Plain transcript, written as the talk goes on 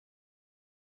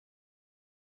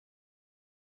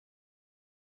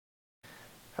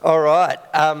All right.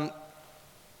 Are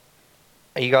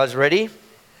you guys ready?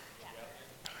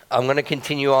 I'm going to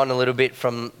continue on a little bit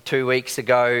from 2 weeks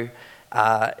ago,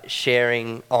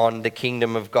 sharing on the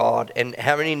kingdom of God. And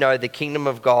how many know the kingdom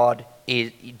of God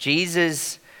is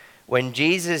Jesus? When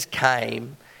Jesus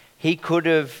came, he could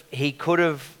have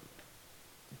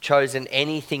chosen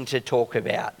anything to talk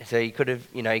about. So he could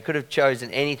have chosen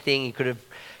anything. He could have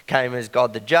came as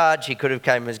God the judge. He could have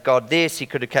came as God this. He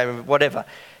could have came as whatever.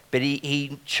 But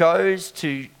he chose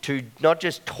to not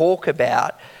just talk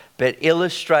about, but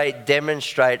illustrate,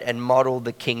 demonstrate, and model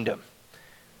the kingdom.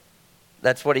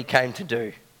 That's what he came to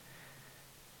do.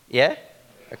 Yeah?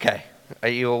 Okay. Are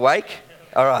you awake?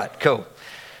 All right, cool.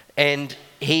 And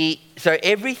so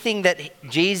everything that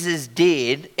Jesus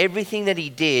did, everything that he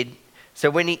did, so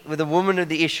with the woman of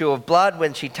the issue of blood,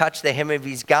 when she touched the hem of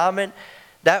his garment,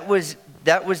 that was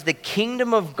the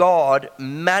kingdom of God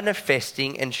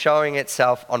manifesting and showing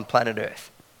itself on planet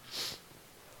Earth.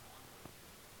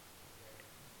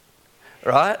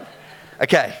 Right?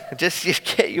 Okay, just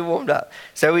get you warmed up.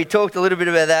 So we talked a little bit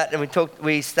about that, and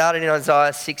we started in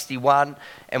Isaiah 61,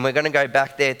 and we're going to go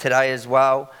back there today as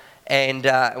well, and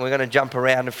we're going to jump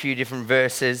around a few different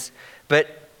verses.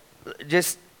 But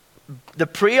just the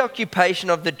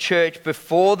preoccupation of the church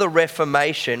before the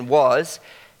Reformation was,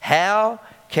 how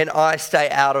can I stay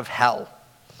out of hell?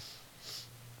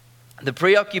 The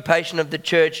preoccupation of the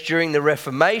church during the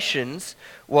Reformations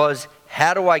was,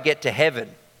 how do I get to heaven?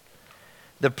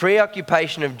 The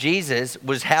preoccupation of Jesus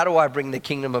was, how do I bring the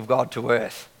kingdom of God to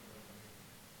earth?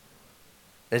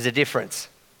 There's a difference.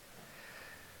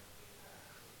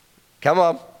 Come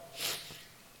on.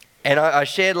 And I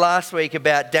shared last week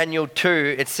about Daniel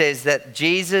 2. It says that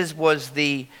Jesus was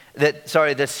the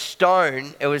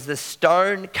stone. It was the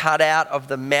stone cut out of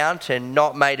the mountain,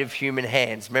 not made of human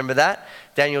hands. Remember that?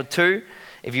 Daniel 2.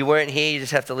 If you weren't here, you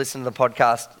just have to listen to the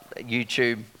podcast,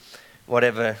 YouTube,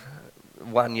 whatever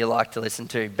one you like to listen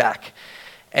to back.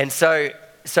 And so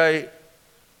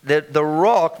the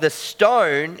rock, the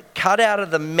stone cut out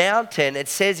of the mountain, it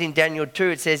says in Daniel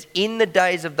 2, it says, in the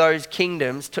days of those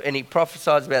kingdoms, and he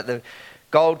prophesies about the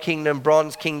gold kingdom,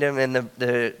 bronze kingdom, and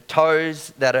the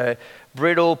toes that are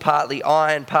brittle, partly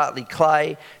iron, partly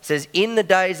clay. It says, in the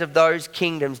days of those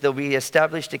kingdoms, there'll be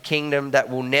established a kingdom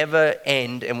that will never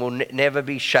end and will never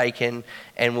be shaken,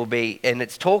 and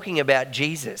it's talking about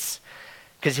Jesus.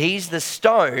 Because he's the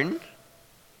stone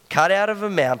cut out of a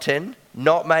mountain,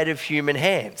 not made of human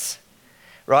hands,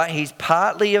 right? He's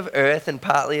partly of earth and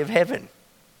partly of heaven.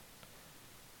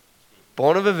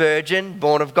 Born of a virgin,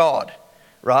 born of God,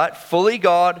 right? Fully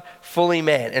God, fully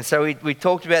man. And so we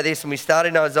talked about this, and we started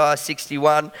in Isaiah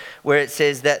 61, where it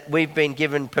says that we've been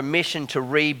given permission to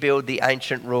rebuild the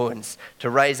ancient ruins, to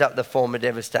raise up the former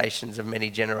devastations of many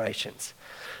generations.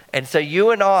 And so you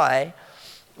and I,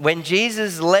 when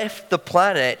Jesus left the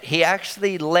planet, he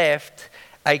actually left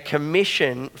a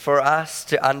commission for us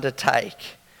to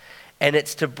undertake, and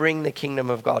it's to bring the kingdom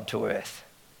of God to earth.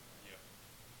 Yep.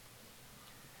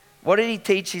 What did he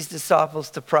teach his disciples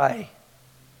to pray?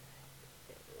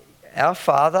 Our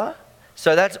Father.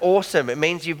 So that's awesome. It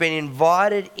means you've been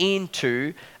invited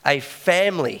into a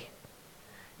family.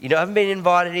 You haven't been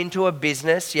invited into a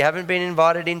business. You haven't been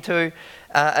invited into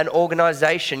an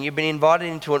organization. You've been invited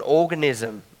into an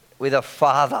organism with a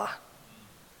Father.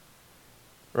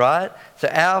 Right? So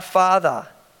our Father.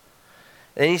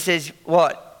 Then he says,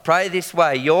 what? Pray this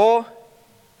way. Your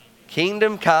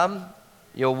kingdom come,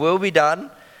 your will be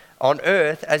done on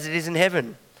earth as it is in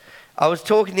heaven. I was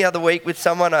talking the other week with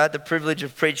someone. I had the privilege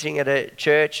of preaching at a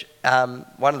church,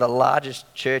 one of the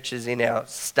largest churches in our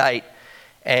state.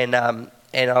 And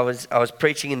I was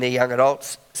preaching in the young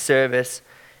adults service,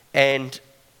 and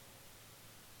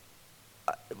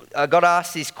I got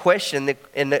asked this question,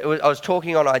 and I was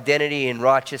talking on identity and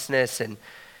righteousness, and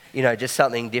just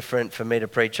something different for me to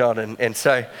preach on, and that's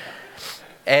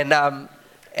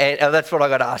what I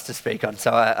got asked to speak on,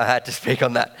 so I had to speak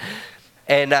on that,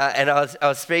 and I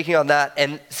was speaking on that,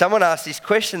 and someone asked this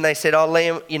question. They said, "Oh,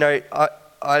 Liam,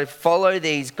 I follow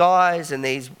these guys and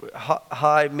these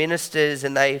high ministers,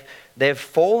 and they've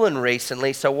fallen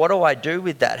recently. So what do I do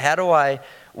with that?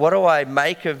 What do I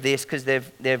make of this, because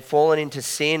they've fallen into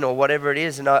sin or whatever it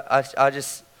is?" And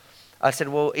I said,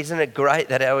 well, isn't it great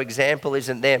that our example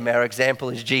isn't them? Our example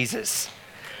is Jesus,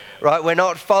 right? We're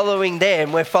not following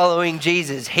them, we're following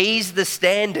Jesus. He's the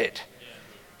standard.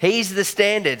 He's the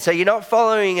standard. So you're not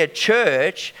following a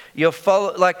church.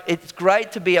 It's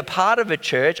great to be a part of a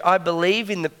church. I believe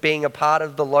in being a part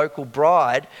of the local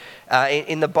bride.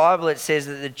 In the Bible, it says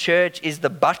that the church is the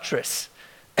buttress.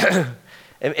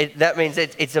 That means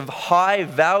it's of high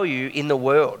value in the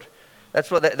world. That's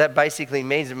what that basically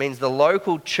means. It means the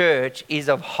local church is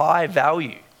of high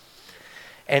value.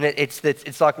 And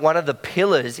it's like one of the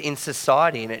pillars in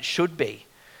society, and it should be.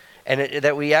 And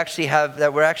that we're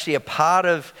actually a part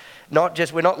of,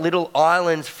 we're not little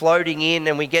islands floating in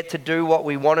and we get to do what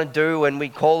we want to do and we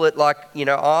call it like,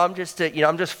 I'm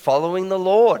just following the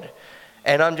Lord.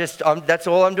 And that's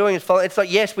all I'm doing is follow. It's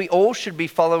like, yes, we all should be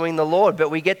following the Lord, but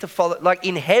we get to follow, like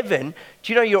in heaven,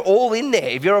 do you know you're all in there?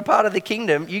 If you're a part of the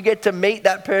kingdom, you get to meet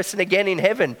that person again in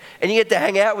heaven and you get to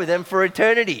hang out with them for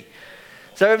eternity.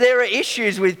 So if there are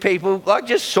issues with people, like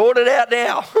just sort it out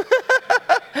now.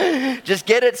 Just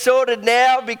get it sorted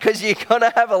now because you're going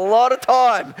to have a lot of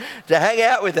time to hang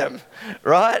out with them,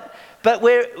 right? But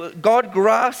God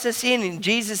grafts us in, and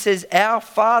Jesus says, our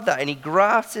Father, and he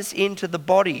grafts us into the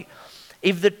body.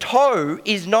 If the toe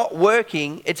is not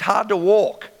working, it's hard to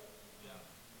walk.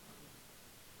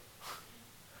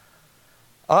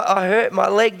 I hurt my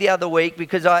leg the other week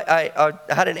because I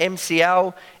had an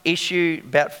MCL issue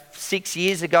about 6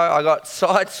 years ago. I got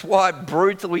sideswiped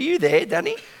brutal. Were you there,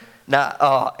 Danny?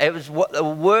 No. It was the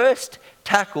worst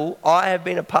tackle I have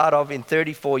been a part of in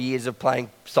 34 years of playing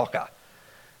soccer.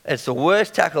 It's the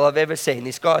worst tackle I've ever seen.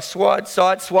 This guy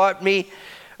sideswiped me,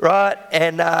 right?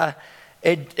 And my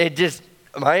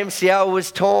MCL was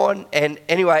torn, and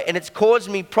anyway, and it's caused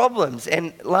me problems.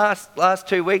 And last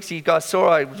 2 weeks, you guys saw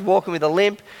I was walking with a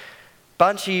limp.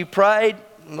 Bunch of you prayed.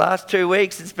 Last 2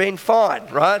 weeks, it's been fine,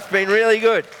 right? It's been really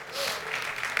good.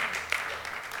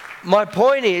 My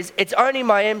point is, it's only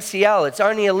my MCL. It's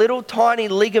only a little tiny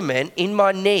ligament in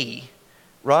my knee,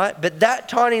 right? But that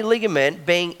tiny ligament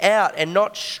being out and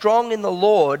not strong in the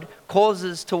Lord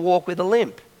causes to walk with a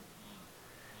limp.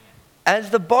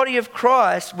 As the body of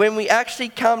Christ, when we actually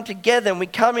come together and we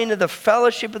come into the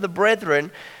fellowship of the brethren,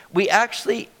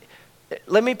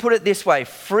 let me put it this way,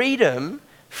 freedom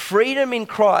in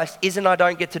Christ isn't I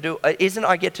get to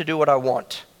do what I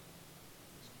want.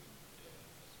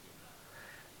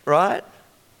 Right?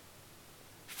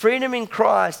 Freedom in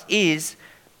Christ is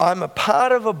I'm a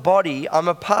part of a body, I'm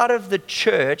a part of the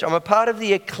church, I'm a part of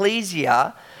the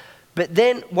ecclesia. But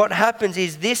then what happens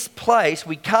is this place,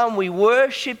 we come, we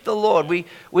worship the Lord.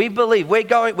 We believe,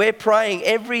 we're praying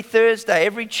every Thursday,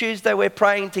 every Tuesday we're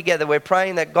praying together. We're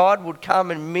praying that God would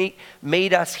come and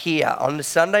meet us here on the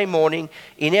Sunday morning,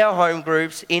 in our home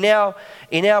groups, in our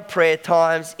prayer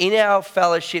times, in our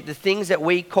fellowship, the things that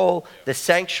we call the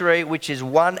sanctuary, which is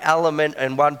one element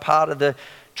and one part of the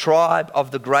tribe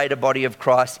of the greater body of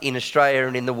Christ in Australia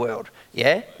and in the world.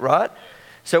 Yeah, right?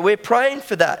 So we're praying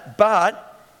for that. But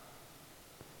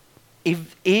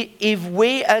if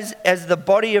we as the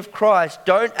body of Christ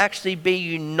don't actually be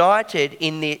united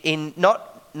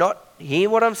not hear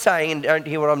what I'm saying and don't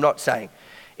hear what I'm not saying.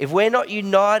 If we're not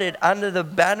united under the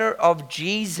banner of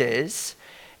Jesus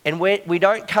and we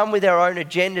don't come with our own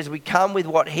agendas, we come with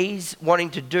what he's wanting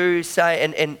to do, say,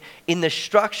 and in the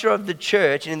structure of the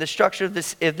church and in the structure of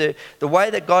the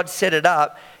way that God set it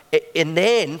up, and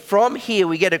then from here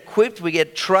we get equipped, we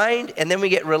get trained, and then we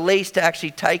get released to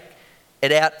actually take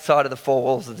it outside of the four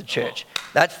walls of the church.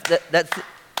 That's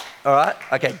all right.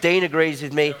 Okay, Dean agrees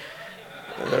with me.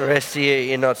 The rest of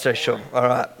you're not so sure. All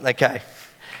right. Okay.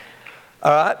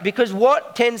 All right. Because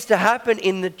what tends to happen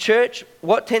in the church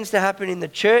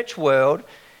world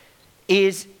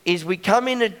is we come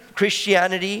into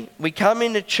Christianity, we come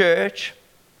into church,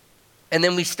 and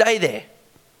then we stay there.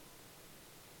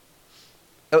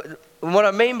 And what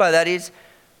I mean by that is,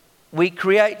 we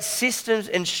create systems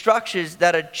and structures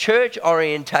that are church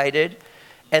orientated,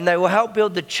 and they will help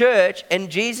build the church. And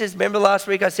Jesus, remember last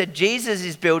week I said Jesus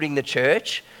is building the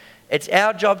church. It's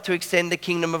our job to extend the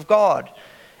kingdom of God.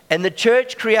 And the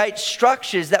church creates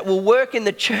structures that will work in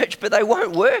the church, but they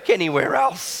won't work anywhere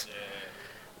else.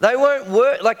 They won't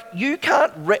work. Like you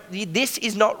can't, this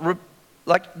is not,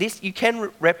 like this, you can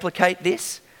replicate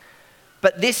this,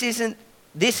 but this is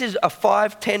a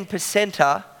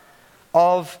 5-10%er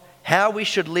of how we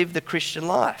should live the Christian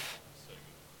life.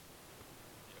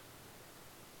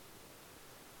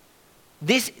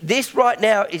 This right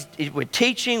now is we're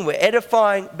teaching, we're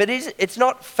edifying, but it's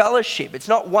not fellowship. It's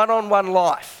not one-on-one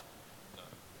life.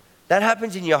 That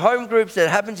happens in your home groups,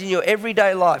 that happens in your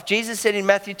everyday life. Jesus said in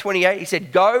Matthew 28, he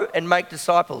said, go and make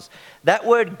disciples. That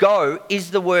word go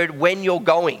is the word when you're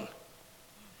going.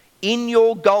 In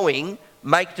your going,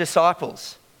 make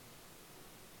disciples.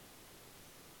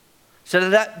 So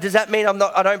does that mean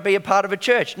I don't be a part of a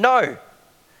church? No.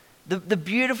 The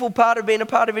beautiful part of being a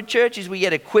part of a church is we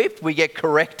get equipped, we get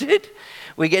corrected,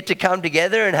 we get to come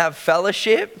together and have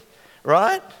fellowship,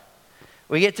 right?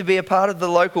 We get to be a part of the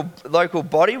local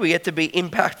body. We get to be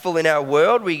impactful in our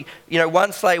world.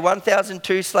 One slay 1,000,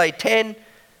 two slay 10.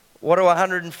 What do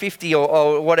 150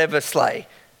 or whatever slay?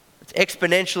 It's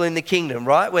exponential in the kingdom,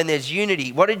 right? When there's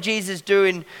unity. What did Jesus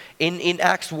do in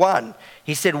Acts 1?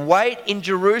 He said, wait in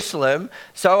Jerusalem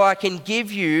so I can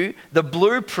give you the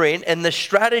blueprint and the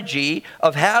strategy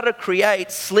of how to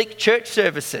create slick church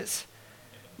services.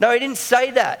 No, he didn't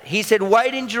say that. He said,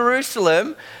 wait in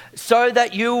Jerusalem so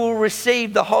that you will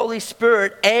receive the Holy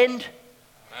Spirit and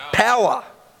power.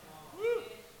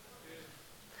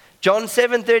 John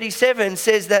 7:37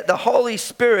 says that the Holy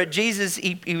Spirit, Jesus,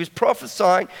 he was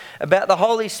prophesying about the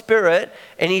Holy Spirit,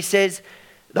 and he says,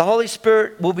 the Holy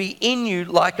Spirit will be in you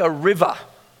like a river.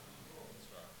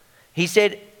 He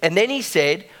said, and then he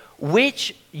said,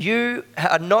 which you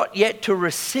are not yet to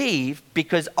receive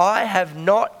because I have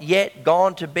not yet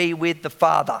gone to be with the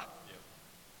Father.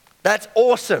 That's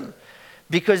awesome,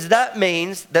 because that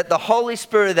means that the Holy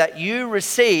Spirit that you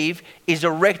receive is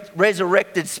a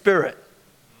resurrected spirit.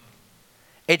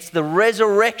 It's the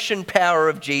resurrection power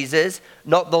of Jesus,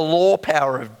 not the law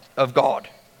power of God.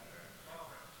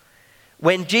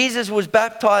 When Jesus was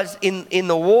baptized in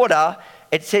the water,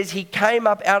 it says he came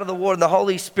up out of the water and the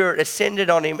Holy Spirit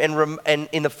ascended on him and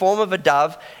in the form of a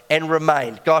dove and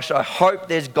remained. Gosh, I hope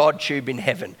there's GodTube in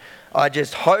heaven. I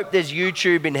just hope there's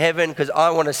YouTube in heaven because I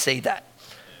want to see that.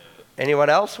 Anyone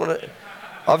else want to?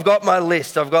 I've got my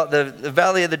list. I've got the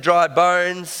Valley of the Dry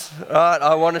Bones. Right,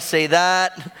 I want to see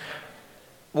that.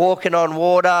 Walking on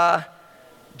water,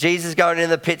 Jesus going in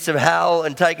the pits of hell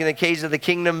and taking the keys of the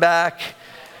kingdom back,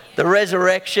 the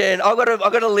resurrection. I've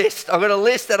got a list. I've got a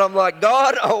list that I'm like,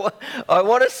 God, I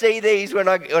want to see these when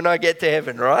I get to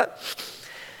heaven, right?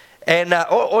 And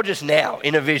or just now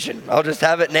in a vision. I'll just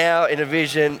have it now in a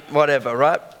vision, whatever,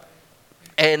 right?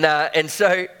 And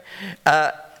so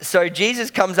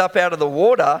Jesus comes up out of the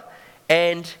water,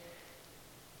 and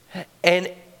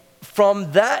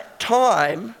from that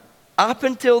time up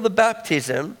until the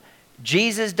baptism,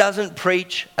 Jesus doesn't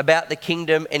preach about the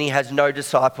kingdom and he has no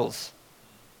disciples.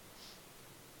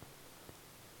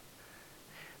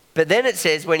 But then it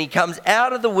says when he comes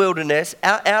out of the wilderness,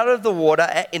 out of the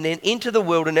water and then into the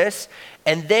wilderness,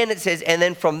 and then it says, and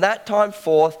then from that time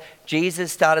forth,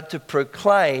 Jesus started to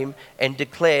proclaim and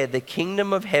declare the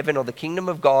kingdom of heaven or the kingdom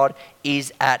of God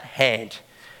is at hand.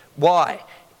 Why?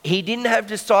 He didn't have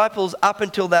disciples up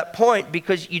until that point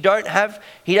because he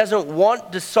doesn't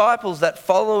want disciples that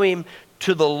follow him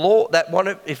to the law, that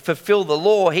want to fulfill the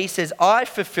law. He says, I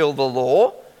fulfill the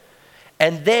law,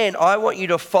 and then I want you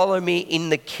to follow me in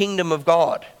the kingdom of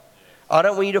God. I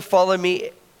don't want you to follow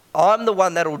me. I'm the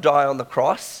one that will die on the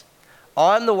cross.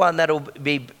 I'm the one that will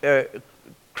be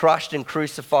crushed and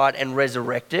crucified and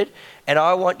resurrected, and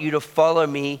I want you to follow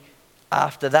me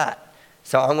after that.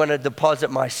 So I'm going to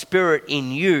deposit my spirit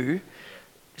in you,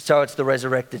 so it's the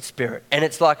resurrected spirit. And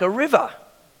it's like a river.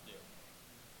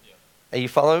 Are you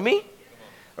following me?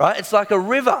 Right? It's like a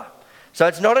river. So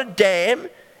it's not a dam.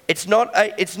 It's not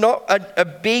a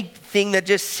big thing that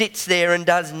just sits there and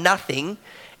does nothing.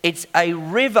 It's a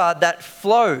river that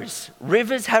flows.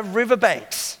 Rivers have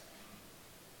riverbanks.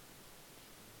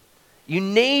 You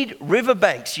need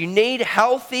riverbanks. You need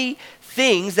healthy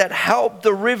things that help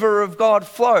the river of God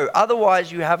flow.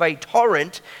 Otherwise, you have a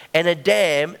torrent and a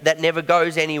dam that never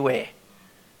goes anywhere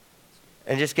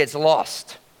and just gets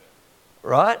lost.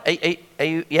 Right? Are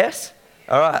you? Yes?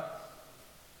 All right.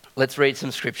 Let's read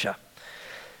some scripture.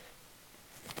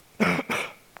 All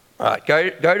right.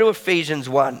 Go to Ephesians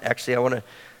 1. Actually, I want to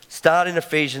start in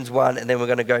Ephesians 1, and then we're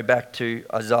going to go back to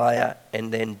Isaiah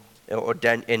and then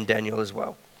and Daniel as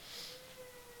well.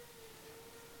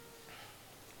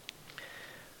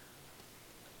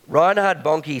 Reinhard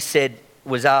Bonnke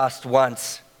was asked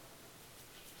once,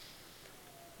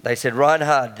 they said,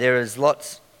 Reinhard, there is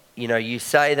lots, you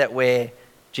say that where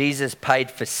Jesus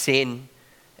paid for sin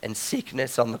and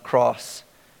sickness on the cross,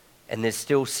 and there's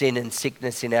still sin and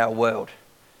sickness in our world.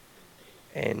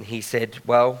 And he said,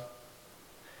 well,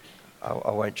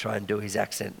 I won't try and do his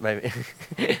accent. Maybe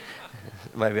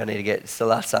I need to get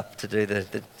Salas up to do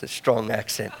the strong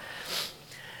accent.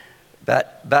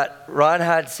 But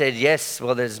Reinhard said, yes,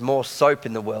 well, there's more soap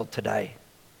in the world today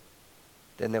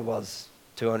than there was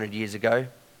 200 years ago,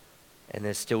 and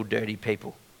there's still dirty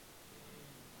people.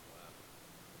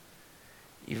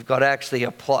 You've got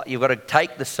to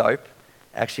take the soap,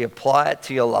 actually apply it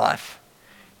to your life,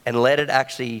 and let it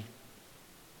actually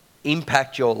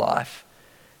impact your life,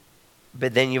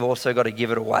 but then you've also got to give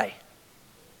it away.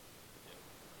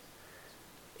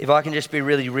 If I can just be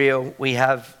really real, we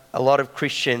have a lot of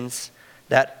Christians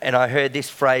that, and I heard this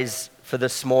phrase for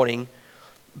this morning,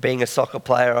 being a soccer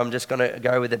player, I'm just going to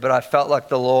go with it. But I felt like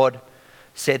the Lord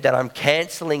said that I'm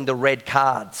cancelling the red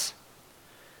cards.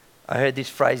 I heard this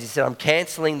phrase. He said, I'm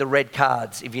cancelling the red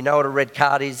cards. If you know what a red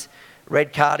card is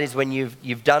when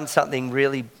you've done something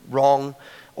really wrong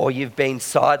or you've been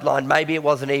sidelined. Maybe it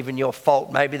wasn't even your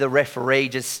fault. Maybe the referee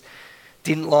just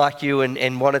didn't like you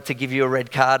and wanted to give you a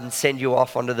red card and send you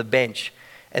off onto the bench.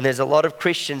 And there's a lot of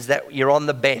Christians that you're on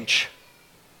the bench.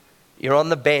 You're on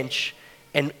the bench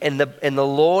and the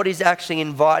Lord is actually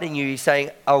inviting you. He's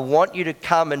saying, I want you to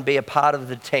come and be a part of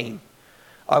the team.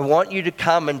 I want you to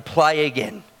come and play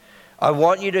again. I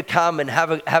want you to come and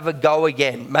have a go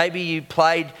again. Maybe you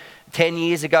played 10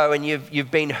 years ago and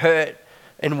you've been hurt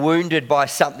and wounded by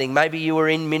something. Maybe you were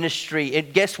in ministry.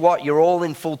 And guess what? You're all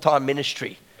in full-time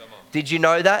ministry. Did you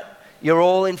know that? You're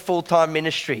all in full-time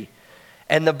ministry.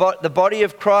 And the body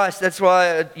of Christ, that's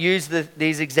why I use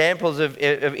these examples of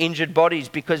injured bodies,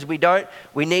 because we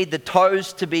need the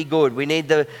toes to be good. We need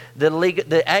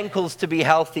the ankles to be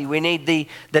healthy. We need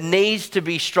the knees to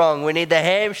be strong. We need the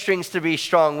hamstrings to be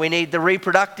strong. We need the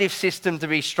reproductive system to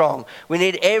be strong. We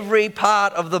need every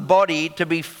part of the body to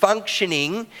be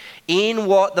functioning in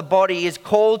what the body is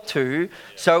called to,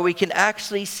 so we can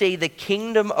actually see the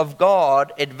kingdom of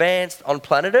God advanced on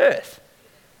planet Earth.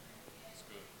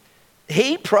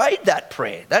 He prayed that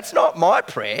prayer. That's not my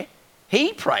prayer.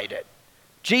 He prayed it.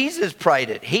 Jesus prayed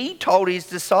it. He told his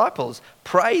disciples,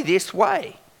 pray this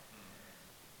way.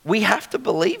 We have to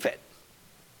believe it.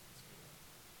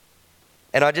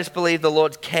 And I just believe the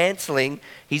Lord's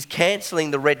he's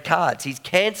cancelling the red cards. He's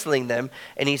cancelling them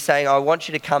and he's saying, I want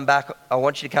you to come back. I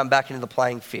want you to come back into the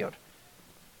playing field.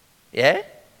 Yeah?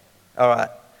 All right.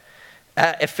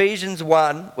 Ephesians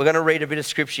 1, we're going to read a bit of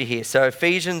scripture here. So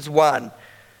Ephesians 1,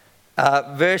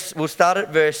 we'll start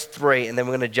at verse 3 and then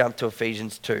we're going to jump to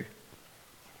Ephesians 2.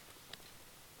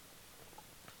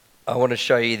 I want to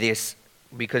show you this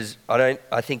because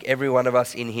I think every one of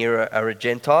us in here are a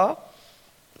Gentile,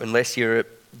 unless you're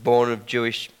born of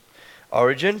Jewish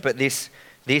origin. But this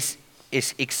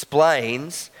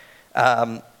explains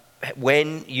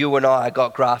when you and I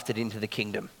got grafted into the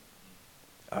kingdom.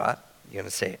 All right, you're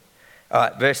going to see it. All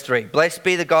right, verse 3. Blessed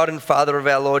be the God and Father of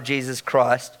our Lord Jesus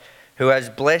Christ, who has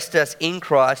blessed us in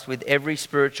Christ with every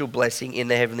spiritual blessing in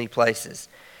the heavenly places,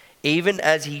 even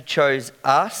as he chose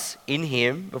us in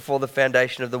him before the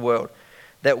foundation of the world,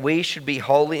 that we should be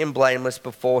holy and blameless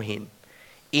before him.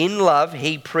 In love,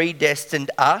 he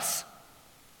predestined us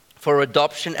for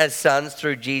adoption as sons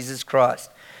through Jesus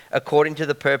Christ, according to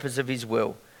the purpose of his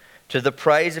will, to the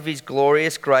praise of his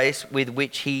glorious grace with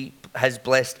which he has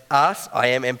blessed us. I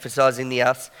am emphasizing the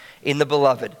us in the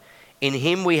beloved. In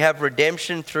him we have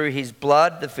redemption through his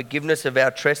blood, the forgiveness of our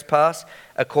trespass,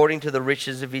 according to the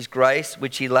riches of his grace,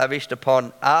 which he lavished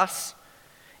upon us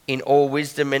in all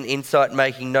wisdom and insight,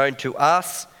 making known to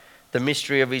us the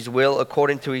mystery of his will,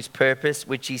 according to his purpose,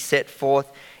 which he set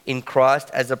forth in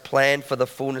Christ as a plan for the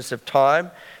fullness of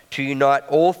time, to unite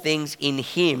all things in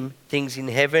him, things in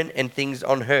heaven and things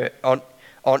on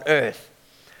earth.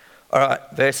 All right,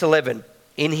 verse 11.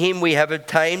 In him we have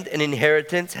obtained an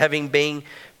inheritance, having been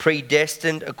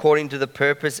predestined according to the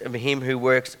purpose of him who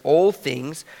works all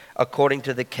things according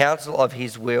to the counsel of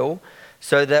his will,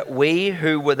 so that we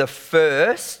who were the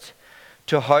first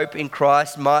to hope in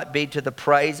Christ might be to the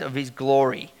praise of his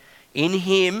glory. In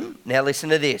him, now listen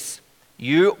to this,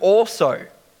 you also,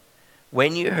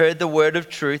 when you heard the word of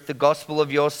truth, the gospel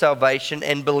of your salvation,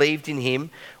 and believed in him,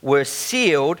 were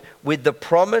sealed with the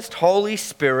promised Holy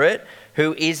Spirit,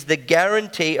 who is the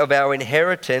guarantee of our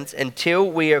inheritance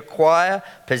until we acquire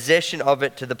possession of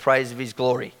it to the praise of his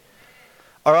glory.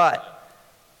 All right,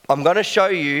 I'm going to show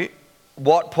you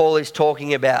what Paul is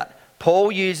talking about. Paul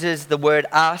uses the word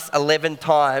us 11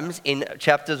 times in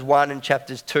chapters 1 and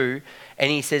chapters 2,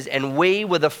 and he says, and we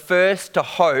were the first to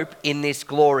hope in this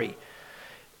glory.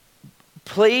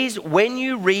 Please, when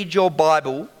you read your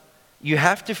Bible, you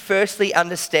have to firstly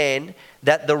understand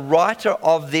that the writer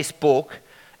of this book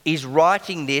is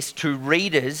writing this to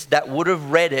readers that would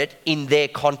have read it in their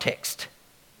context.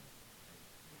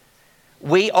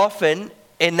 We often,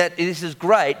 and that this is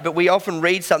great, but we often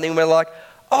read something and we're like,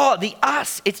 oh, the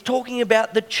us, it's talking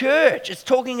about the church. It's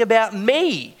talking about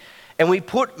me. And we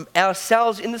put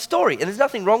ourselves in the story. And there's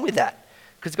nothing wrong with that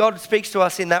because God speaks to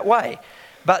us in that way.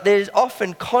 But there's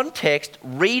often context,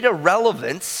 reader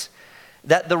relevance,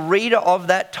 that the reader of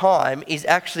that time is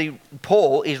actually,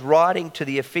 Paul is writing to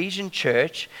the Ephesian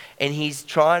church and he's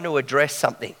trying to address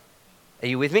something. Are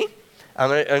you with me? I'm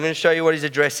going to show you what he's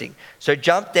addressing. So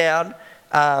jump down,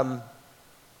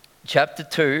 chapter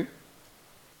 2.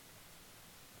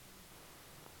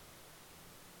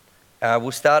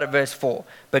 We'll start at verse 4.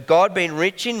 But God, being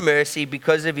rich in mercy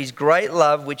because of his great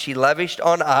love which he lavished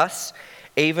on us,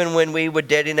 even when we were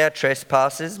dead in our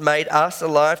trespasses, made us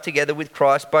alive together with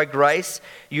Christ. By grace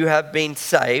you have been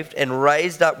saved, and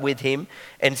raised up with him,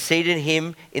 and seated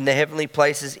him in the heavenly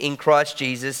places in Christ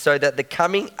Jesus, so that the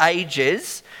coming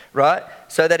ages, right?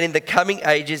 So that in the coming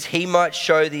ages he might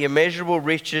show the immeasurable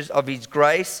riches of his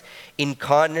grace in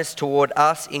kindness toward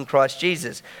us in Christ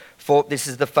Jesus. For this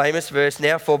is the famous verse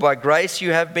now, for by grace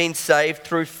you have been saved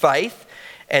through faith,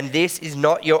 and this is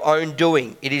not your own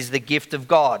doing. It is the gift of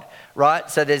God, right?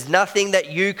 So there's nothing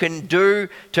that you can do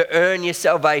to earn your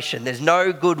salvation. There's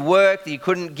no good work. You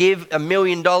couldn't give $1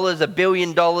 million, $1 billion.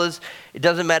 It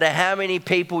doesn't matter how many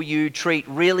people you treat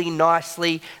really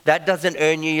nicely. That doesn't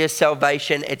earn you your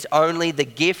salvation. It's only the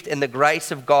gift and the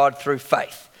grace of God through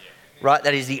faith. Right?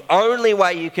 That is the only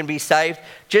way you can be saved.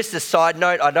 Just a side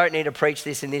note, I don't need to preach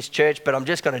this in this church, but I'm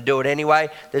just going to do it anyway.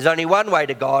 There's only one way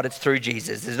to God, it's through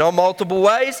Jesus. There's not multiple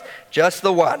ways, just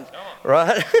the one.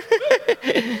 Right?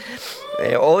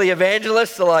 Yeah, all the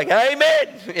evangelists are like,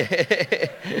 amen.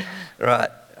 Right.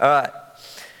 All right.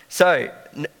 So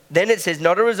then it says,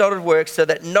 not a result of works, so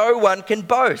that no one can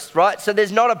boast. Right? So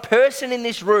there's not a person in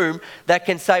this room that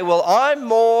can say, well, I'm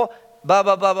more blah,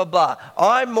 blah, blah, blah, blah.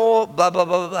 I'm more blah, blah,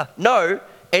 blah, blah, blah. No,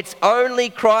 it's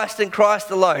only Christ and Christ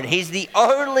alone. He's the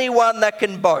only one that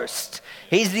can boast.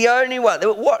 He's the only one.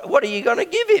 What are you going to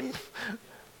give him?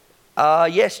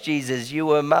 Yes, Jesus, you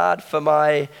were marred for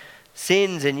my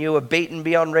sins and you were beaten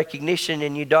beyond recognition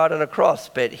and you died on a cross.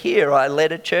 But here I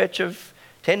led a church of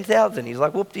 10,000. He's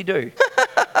like, whoop-de-doo.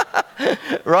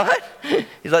 Right?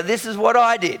 He's like, this is what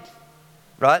I did.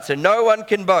 Right? So no one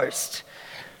can boast.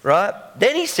 Right?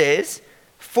 Then he says,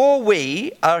 for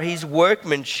we are his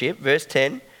workmanship, verse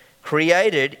 10,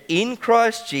 created in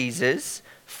Christ Jesus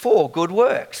for good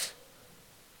works.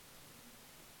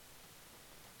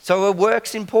 So are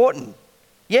works important?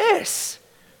 Yes.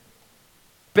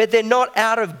 But they're not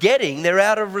out of getting, they're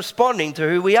out of responding to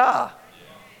who we are.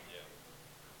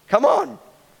 Come on.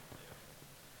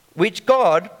 Which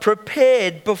God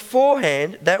prepared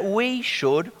beforehand that we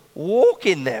should walk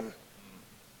in them.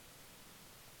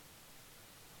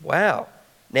 Wow.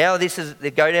 Now go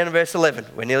down to verse 11.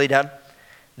 We're nearly done.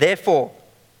 Therefore,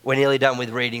 we're nearly done with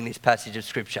reading this passage of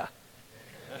Scripture.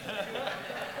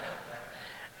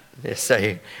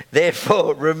 So,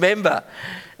 therefore, remember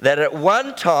that at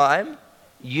one time,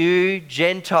 you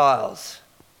Gentiles,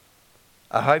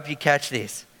 I hope you catch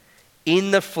this, in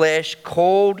the flesh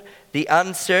called the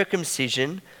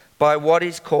uncircumcision by what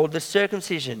is called the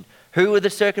circumcision. Who are the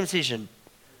circumcision?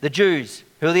 The Jews.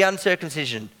 Who are the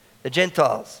uncircumcision? The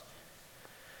Gentiles,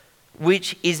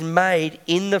 which is made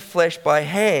in the flesh by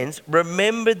hands.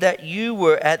 Remember that you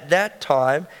were at that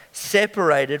time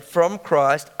separated from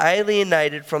Christ,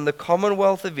 alienated from the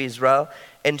commonwealth of Israel,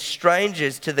 and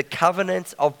strangers to the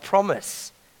covenants of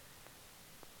promise,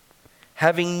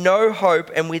 having no hope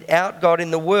and without God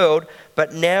in the world.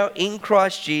 But now in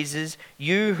Christ Jesus,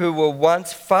 you who were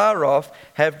once far off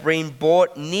have been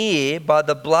brought near by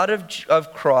the blood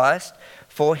of Christ.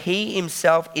 For he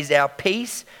himself is our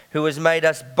peace, who has made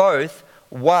us both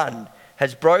one,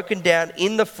 has broken down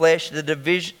in the flesh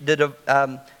the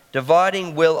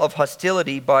dividing will of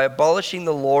hostility by abolishing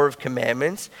the law of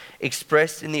commandments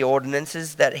expressed in the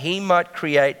ordinances, that he might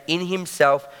create in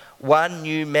himself one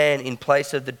new man in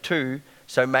place of the two,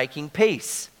 so making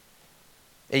peace.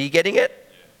 Are you getting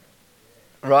it?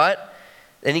 Right?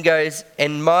 Then he goes,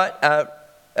 and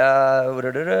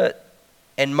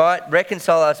might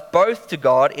reconcile us both to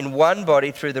God in one body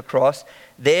through the cross,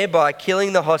 thereby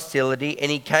killing the hostility.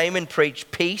 And he came and preached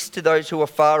peace to those who are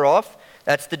far off,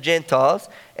 that's the Gentiles,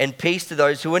 and peace to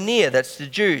those who are near, that's the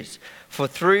Jews. For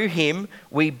through him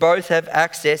we both have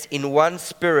access in one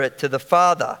spirit to the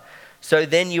Father. So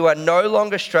then you are no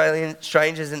longer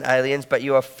strangers and aliens, but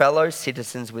you are fellow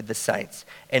citizens with the saints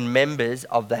and members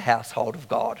of the household of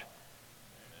God.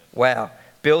 Wow.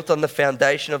 Built on the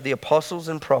foundation of the apostles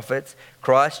and prophets,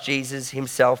 Christ Jesus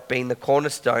himself being the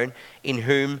cornerstone, in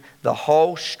whom the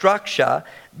whole structure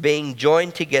being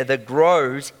joined together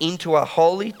grows into a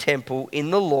holy temple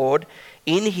in the Lord.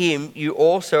 In him you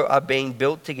also are being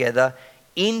built together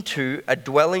into a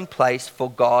dwelling place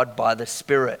for God by the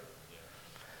Spirit.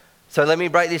 So let me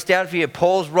break this down for you.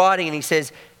 Paul's writing and he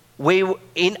says,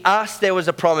 in us there was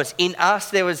a promise. In us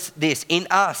there was this. In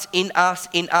us, in us,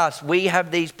 in us. We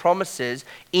have these promises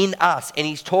in us. And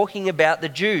he's talking about the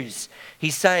Jews.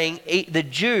 He's saying the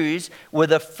Jews were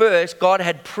the first. God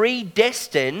had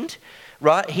predestined,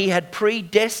 right? He had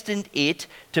predestined it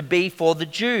to be for the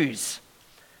Jews.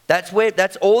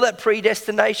 That's all that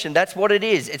predestination. That's what it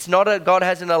is. It's not God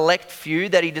has an elect few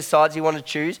that he decides he wants to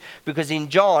choose, because in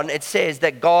John it says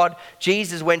that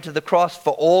Jesus went to the cross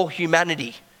for all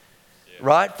humanity,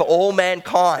 right? For all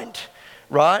mankind,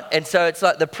 right? And so it's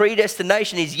like the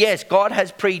predestination is, yes, God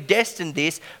has predestined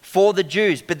this for the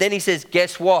Jews. But then he says,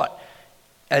 guess what?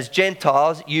 As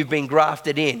Gentiles, you've been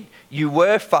grafted in. You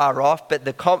were far off, but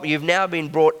you've now been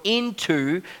brought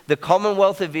into the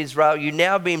commonwealth of Israel. You've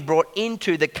now been brought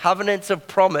into the covenants of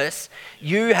promise.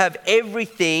 You have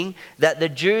everything that the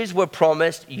Jews were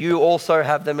promised. You also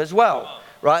have them as well,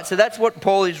 right? So that's what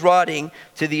Paul is writing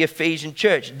to the Ephesian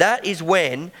church. That is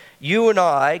when you and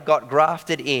I got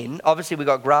grafted in. Obviously, we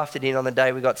got grafted in on the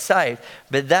day we got saved,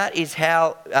 but that is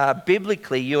how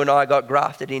biblically you and I got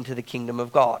grafted into the kingdom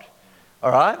of God.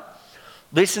 All right?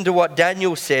 Listen to what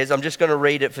Daniel says. I'm just going to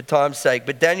read it for time's sake.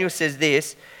 But Daniel says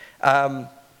this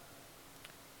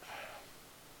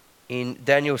in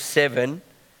Daniel 7,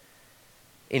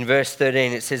 in verse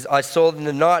 13. It says, I saw in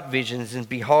the night visions, and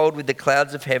behold, with the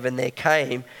clouds of heaven there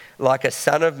came like a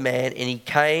son of man, and he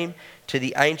came to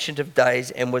the Ancient of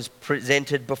Days and was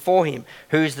presented before him.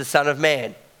 Who's the Son of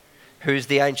Man? Who's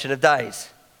the Ancient of Days?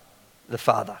 The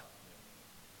Father.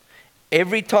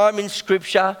 Every time in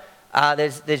Scripture,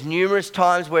 there's numerous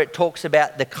times where it talks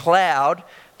about the cloud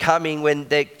coming, when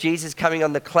Jesus coming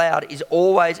on the cloud is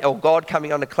always, or God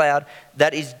coming on the cloud,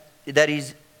 that is,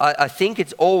 I think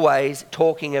it's always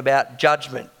talking about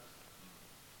judgment.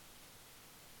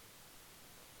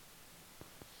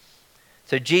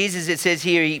 So Jesus, it says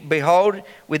here, behold,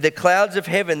 with the clouds of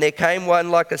heaven there came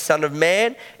one like a son of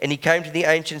man, and he came to the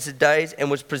Ancients of Days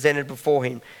and was presented before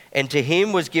him. And to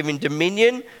him was given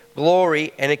dominion,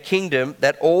 glory, and a kingdom,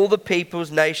 that all the peoples,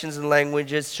 nations, and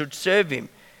languages should serve him.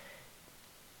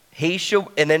 He shall,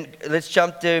 and then let's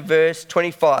jump to verse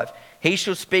 25. He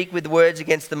shall speak with words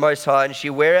against the Most High, and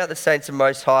shall wear out the saints of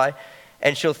Most High,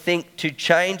 and shall think to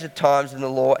change the times in the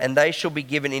law, and they shall be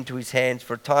given into his hands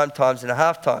for a time, times, and a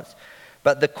half times.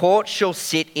 But the court shall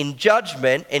sit in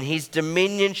judgment, and his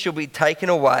dominion shall be taken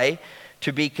away,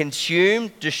 to be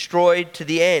consumed, destroyed to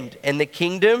the end. And the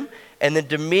kingdom and the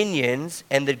dominions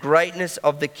and the greatness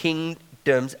of the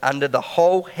kingdoms under the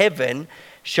whole heaven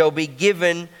shall be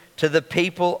given to the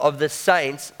people of the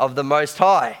saints of the Most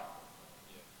High.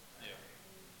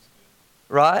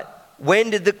 Right? When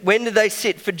did they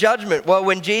sit for judgment? Well,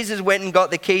 when Jesus went and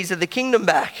got the keys of the kingdom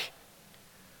back.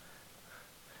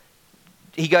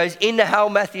 He goes into hell,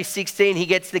 Matthew 16, he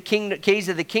gets the keys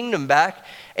of the kingdom back,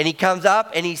 and he comes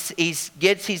up and he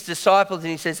gets his disciples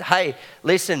and he says, hey,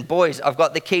 listen, boys, I've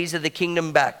got the keys of the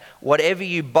kingdom back. Whatever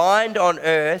you bind on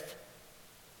earth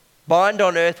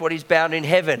what is bound in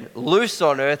heaven. Loose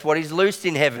on earth what is loosed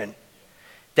in heaven.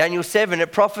 Daniel 7,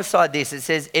 it prophesied this. It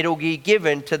says, it'll be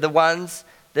given to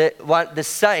the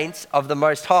saints of the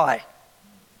Most High.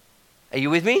 Are you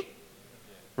with me?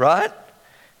 Right?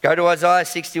 Go to Isaiah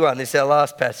 61. This is our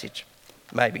last passage.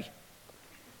 Maybe.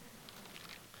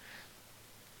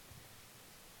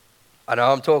 I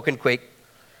know I'm talking quick.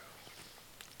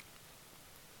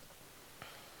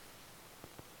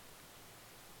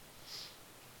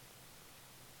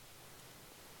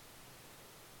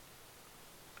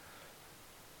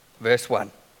 Verse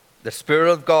 1. The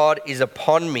Spirit of God is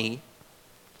upon me,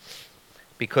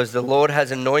 because the Lord has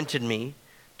anointed me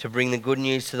to bring the good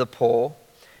news to the poor.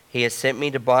 He has sent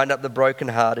me to bind up the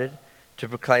brokenhearted, to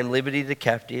proclaim liberty to the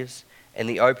captives, and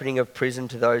the opening of prison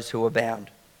to those who are bound,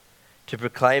 to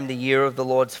proclaim the year of the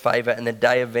Lord's favour and the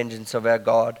day of vengeance of our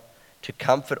God, to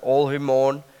comfort all who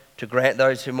mourn, to grant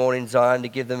those who mourn in Zion, to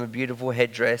give them a beautiful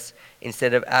headdress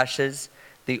instead of ashes,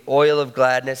 the oil of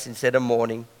gladness instead of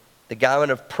mourning, the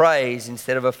garment of praise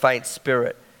instead of a faint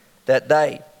spirit, that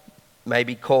they may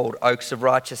be called oaks of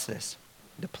righteousness,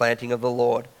 the planting of the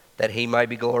Lord, that he may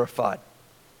be glorified.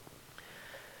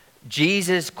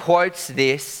 Jesus quotes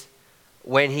this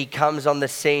when he comes on the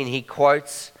scene. He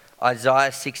quotes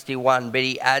Isaiah 61, but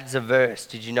he adds a verse.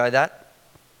 Did you know that?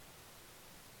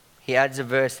 He adds a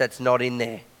verse that's not in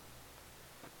there.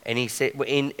 And he said,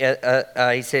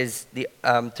 he says,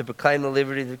 to proclaim the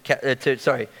liberty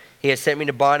of he has sent me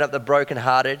to bind up the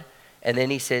brokenhearted, and then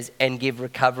he says, and give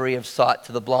recovery of sight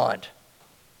to the blind.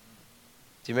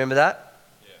 Do you remember that?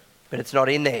 Yeah. But it's not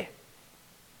in there.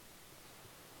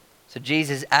 So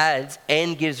Jesus adds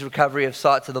and gives recovery of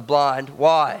sight to the blind.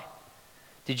 Why?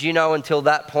 Did you know until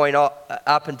that point,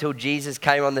 up until Jesus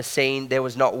came on the scene, there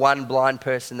was not one blind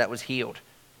person that was healed?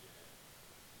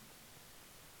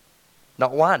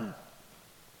 Not one.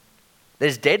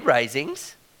 There's dead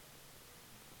raisings.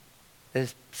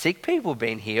 There's sick people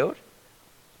being healed.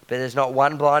 But there's not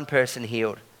one blind person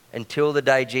healed until the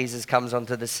day Jesus comes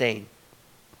onto the scene.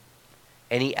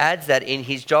 And he adds that in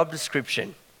his job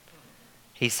description.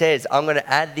 He says, I'm going to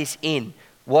add this in.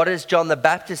 What does John the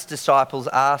Baptist's disciples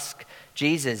ask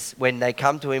Jesus when they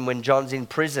come to him when John's in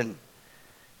prison?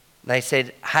 They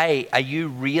said, hey, are you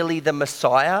really the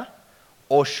Messiah,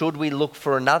 or should we look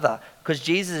for another? Because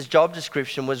Jesus' job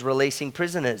description was releasing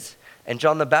prisoners. And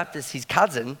John the Baptist, his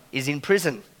cousin, is in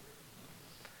prison.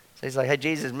 So he's like, hey,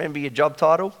 Jesus, remember your job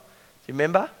title? Do you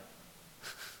remember?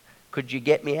 Could you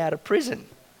get me out of prison?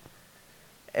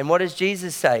 And what does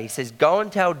Jesus say? He says, go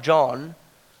and tell John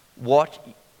what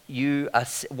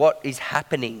is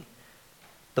happening.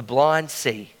 The blind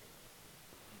see,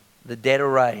 the dead are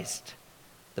raised,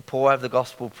 the poor have the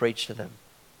gospel preached to them.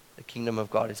 The kingdom of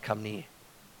God has come near.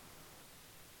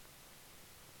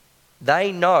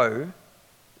 They know,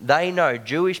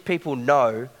 Jewish people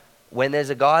know, when there's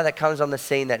a guy that comes on the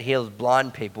scene that heals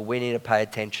blind people, we need to pay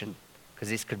attention because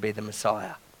this could be the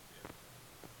Messiah.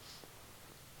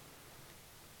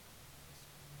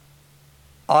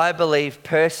 I believe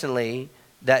personally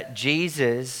that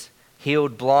Jesus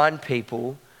healed blind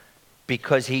people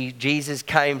because Jesus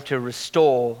came to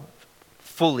restore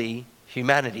fully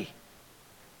humanity.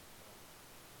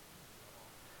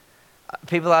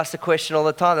 People ask the question all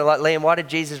the time. They're like, Liam, why did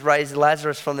Jesus raise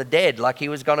Lazarus from the dead? Like he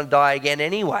was going to die again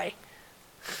anyway.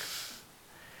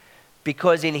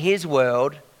 Because in his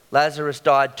world, Lazarus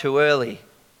died too early.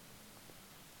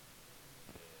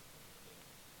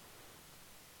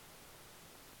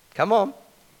 Come on.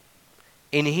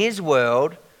 In his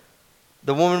world,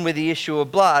 the woman with the issue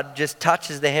of blood just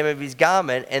touches the hem of his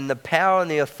garment, and the power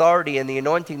and the authority and the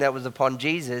anointing that was upon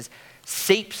Jesus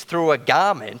seeps through a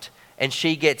garment, and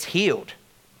she gets healed.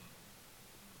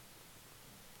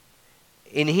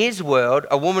 In his world,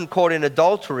 a woman caught in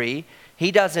adultery,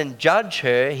 he doesn't judge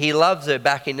her, he loves her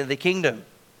back into the kingdom.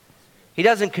 He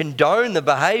doesn't condone the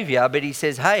behavior, but he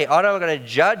says, hey, I'm not going to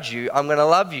judge you, I'm going to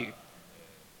love you.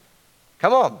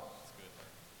 Come on.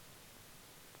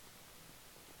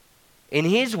 In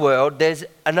his world, there's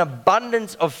an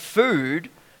abundance of food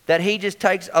that he just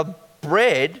takes a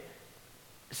bread,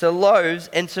 some loaves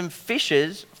and some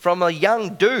fishes from a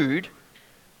young dude,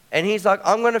 and he's like,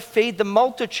 I'm going to feed the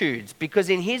multitudes, because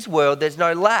in his world there's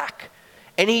no lack.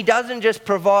 And he doesn't just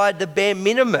provide the bare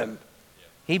minimum.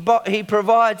 He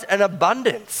provides an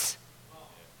abundance.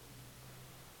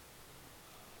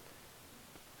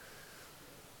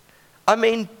 I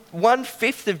mean,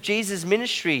 1/5 of Jesus'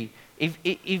 ministry, if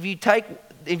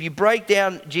you break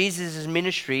down Jesus'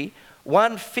 ministry,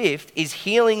 1/5 is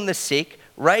healing the sick,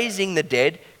 raising the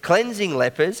dead, cleansing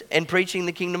lepers, and preaching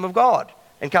the kingdom of God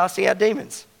and casting out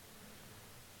demons.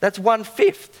 That's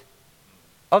 1/5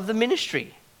 of the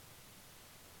ministry.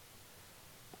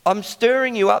 I'm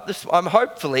stirring you up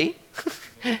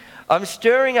I'm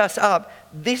stirring us up.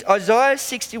 This Isaiah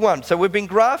 61. So we've been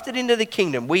grafted into the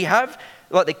kingdom. We have,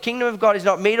 the kingdom of God is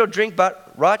not meat or drink,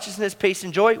 but righteousness, peace,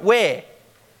 and joy. Where?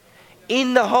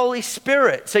 In the Holy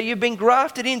Spirit. So you've been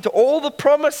grafted into all the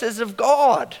promises of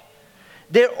God.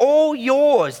 They're all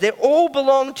yours. They all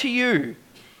belong to you.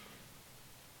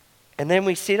 And then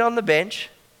we sit on the bench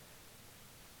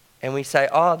and we say,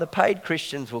 oh, the paid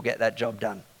Christians will get that job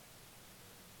done.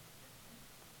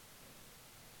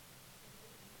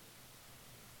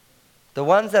 The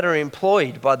ones that are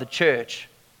employed by the church.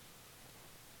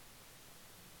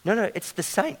 No, it's the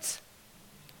saints.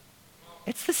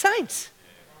 It's the saints.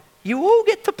 You all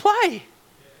get to play.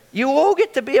 You all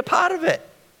get to be a part of it.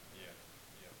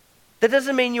 That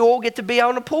doesn't mean you all get to be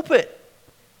on a pulpit.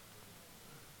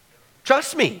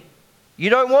 Trust me, you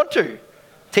don't want to.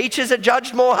 Teachers are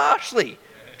judged more harshly.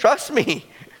 Trust me,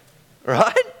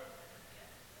 right?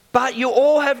 But you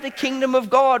all have the kingdom of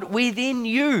God within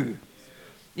you.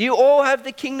 You all have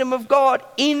the kingdom of God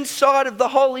inside of the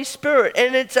Holy Spirit,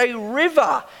 and it's a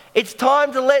river. It's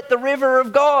time to let the river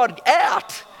of God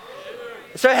out.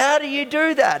 So how do you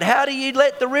do that? How do you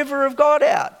let the river of God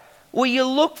out? Well, you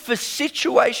look for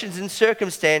situations and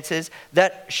circumstances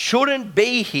that shouldn't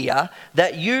be here,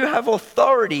 that you have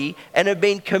authority and have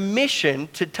been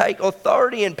commissioned to take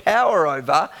authority and power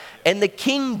over. And the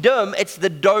kingdom, it's the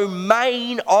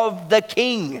domain of the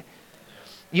king.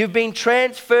 You've been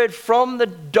transferred from the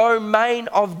domain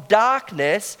of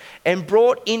darkness and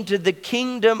brought into the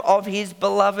kingdom of his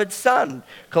beloved Son,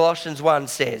 Colossians 1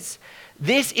 says.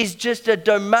 This is just a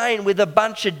domain with a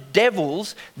bunch of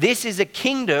devils. This is a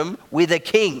kingdom with a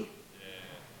king.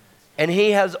 And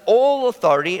he has all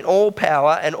authority and all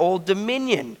power, and all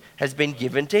dominion has been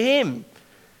given to him.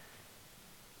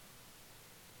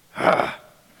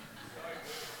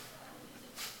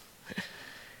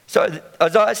 So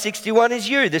Isaiah 61 is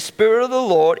you. The Spirit of the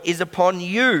Lord is upon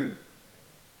you.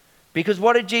 Because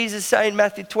what did Jesus say in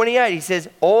Matthew 28? He says,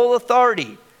 all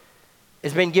authority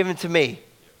has been given to me.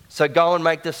 So go and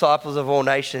make disciples of all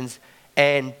nations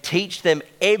and teach them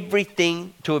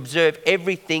everything, to observe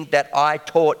everything that I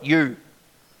taught you.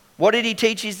 What did he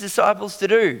teach his disciples to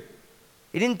do?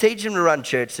 He didn't teach them to run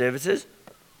church services.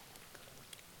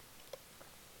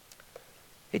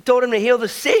 He taught them to heal the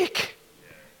sick.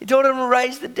 He taught them to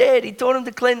raise the dead. He taught them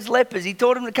to cleanse lepers. He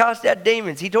taught them to cast out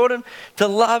demons. He taught them to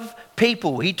love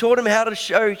people. He taught them how to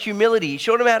show humility. He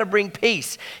taught them how to bring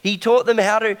peace. He taught them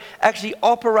how to actually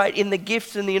operate in the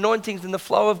gifts and the anointings and the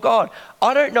flow of God.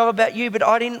 I don't know about you, but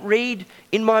I didn't read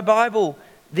in my Bible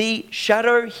the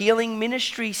shadow healing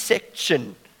ministry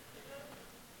section.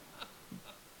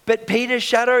 But Peter's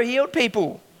shadow healed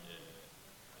people.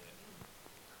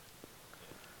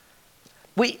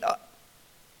 We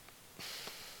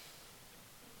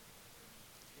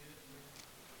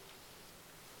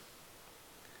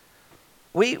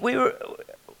were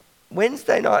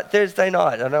Thursday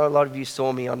night. I know a lot of you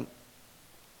saw me on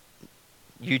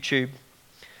YouTube,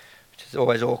 which is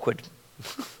always awkward.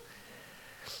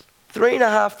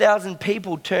 3,500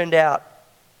 people turned out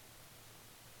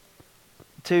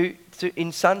to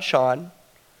in sunshine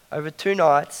over 2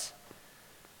 nights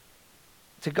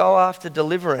to go after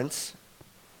deliverance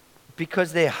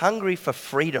because they're hungry for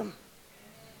freedom.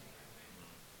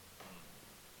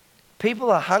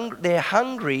 People are hungry. They're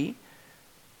hungry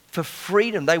for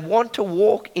freedom. They want to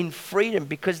walk in freedom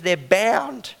because they're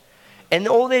bound. And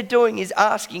all they're doing is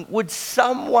asking, would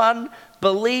someone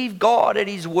believe God at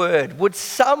his word? Would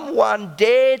someone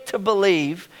dare to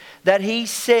believe that he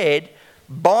said,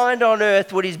 bind on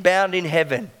earth what is bound in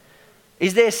heaven?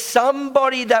 Is there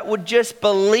somebody that would just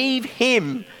believe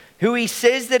him, who he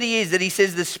says that he is, that he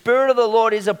says, the Spirit of the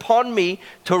Lord is upon me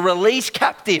to release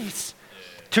captives,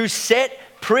 to set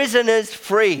prisoners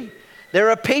free? There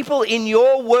are people in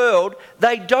your world,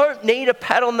 they don't need a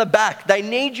pat on the back. They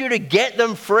need you to get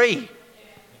them free.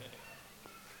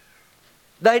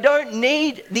 They don't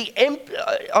need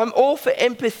I'm all for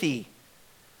empathy,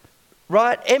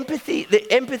 right?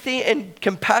 Empathy and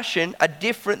compassion are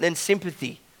different than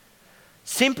sympathy.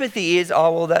 Sympathy is,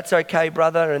 oh, well, that's okay,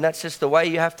 brother, and that's just the way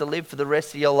you have to live for the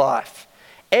rest of your life.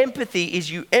 Empathy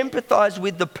is you empathize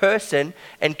with the person,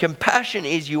 and compassion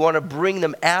is you want to bring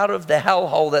them out of the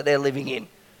hellhole that they're living in.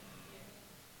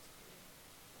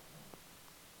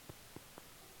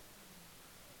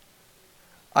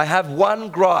 I have one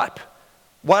gripe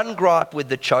with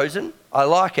The Chosen. I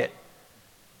like it.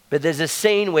 But there's a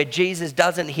scene where Jesus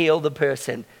doesn't heal the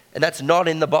person, and that's not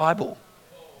in the Bible.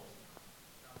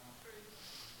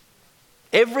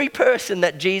 Every person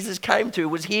that Jesus came to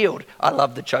was healed. I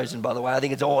love The Chosen, by the way. I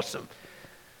think it's awesome.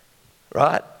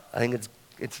 Right? I think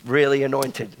it's really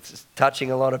anointed. It's touching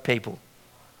a lot of people.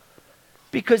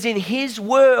 Because in his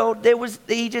world,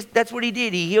 that's what he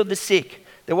did. He healed the sick.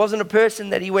 There wasn't a person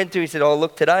that he went to. He said, oh,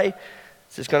 look, today,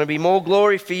 there's going to be more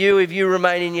glory for you if you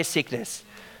remain in your sickness.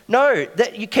 No,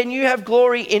 can you have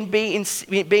glory in being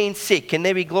sick? Can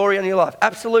there be glory on your life?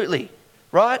 Absolutely.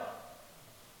 Right?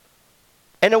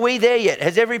 And are we there yet?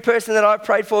 Has every person that I've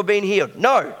prayed for been healed?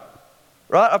 No.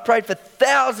 Right? I've prayed for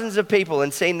thousands of people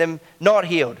and seen them not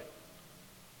healed.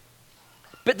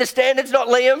 But the standard's not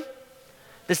Liam.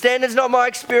 The standard's not my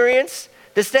experience.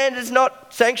 The standard's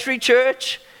not Sanctuary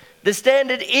Church. The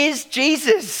standard is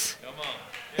Jesus. Come on.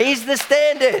 Yeah. He's the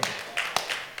standard.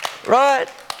 Right?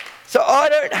 So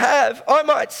I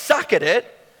might suck at it.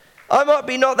 I might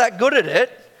be not that good at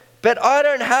it. But I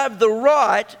don't have the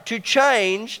right to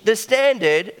change the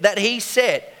standard that he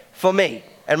set for me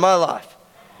and my life.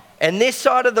 And this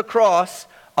side of the cross,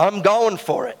 I'm going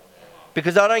for it.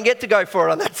 Because I don't get to go for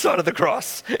it on that side of the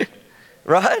cross.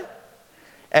 Right?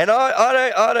 And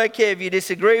I don't care if you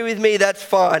disagree with me, that's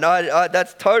fine.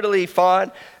 That's totally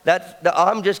fine.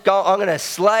 I'm going to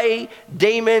slay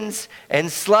demons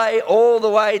and slay all the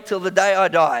way till the day I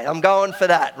die. I'm going for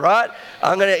that, right?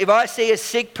 If I see a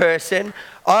sick person,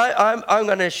 I'm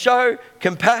going to show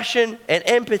compassion and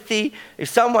empathy. If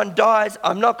someone dies,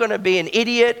 I'm not going to be an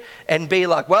idiot and be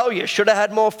like, well, you should have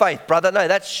had more faith, brother. No,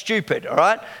 that's stupid, all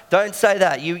right? Don't say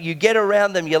that. You get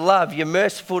around them, you love, you're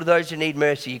merciful to those who need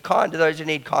mercy, you're kind to those who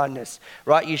need kindness,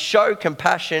 right? You show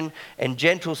compassion and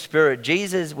gentle spirit.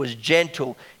 Jesus was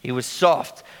gentle, he was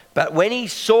soft. But when he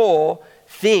saw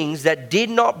things that did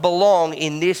not belong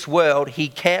in this world, he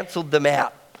cancelled them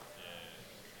out.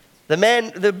 The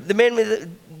men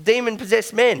with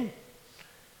demon-possessed men.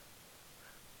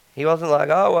 He wasn't like,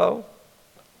 oh, well,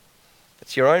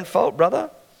 it's your own fault,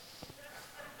 brother.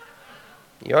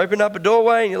 You open up a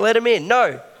doorway and you let him in.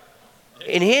 No.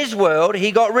 In his world,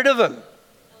 he got rid of them.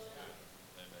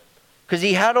 Because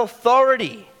he had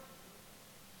authority.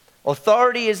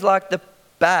 Authority is like the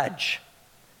badge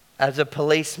as a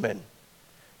policeman.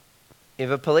 If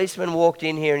a policeman walked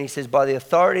in here and he says, by the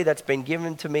authority that's been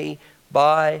given to me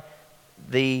by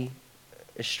the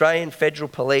Australian Federal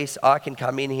Police, I can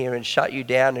come in here and shut you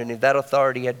down, and if that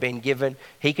authority had been given,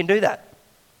 he can do that.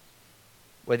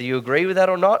 Whether you agree with that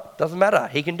or not, doesn't matter.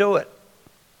 He can do it.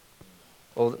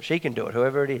 Or she can do it,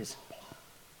 whoever it is.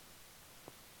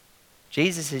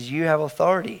 Jesus says, you have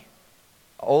authority.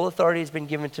 All authority has been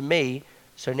given to me,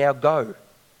 so now go.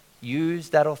 Use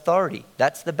that authority.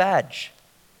 That's the badge.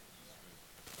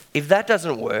 If that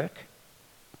doesn't work,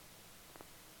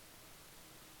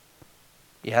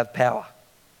 you have power.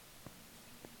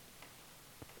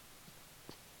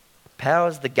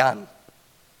 Power's the gun.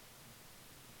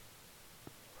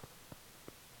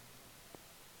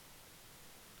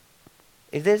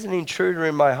 If there's an intruder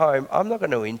in my home, I'm not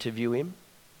going to interview him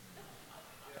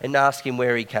and ask him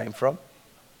where he came from.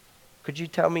 Could you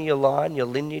tell me your line, your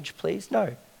lineage, please? No.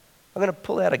 I'm going to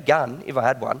pull out a gun, if I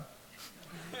had one,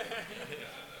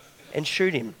 and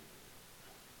shoot him.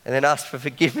 And then ask for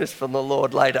forgiveness from the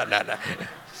Lord later. No.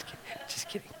 Just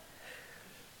kidding.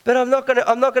 But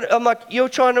I'm like, you're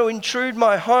trying to intrude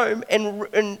my home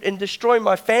and destroy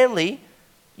my family.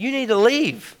 You need to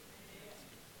leave.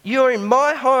 You're in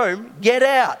my home, get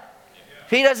out.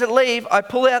 If he doesn't leave, I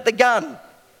pull out the gun.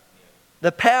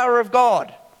 The power of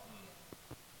God.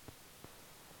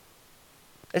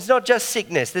 It's not just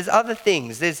sickness. There's other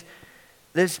things. There's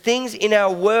things in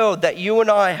our world that you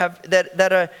and I have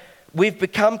we've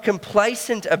become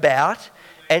complacent about,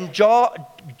 and God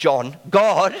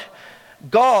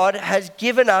has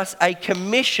given us a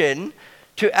commission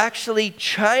to actually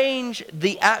change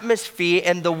the atmosphere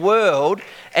and the world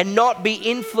and not be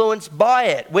influenced by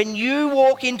it. When you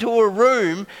walk into a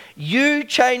room, you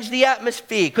change the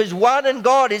atmosphere because one and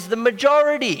God is the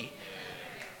majority.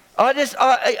 I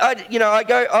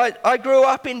grew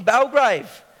up in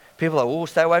Belgrave. People are, oh,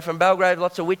 stay away from Belgrave,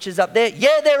 lots of witches up there.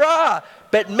 Yeah, there are,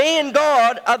 but me and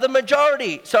God are the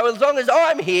majority. So as long as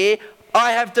I'm here,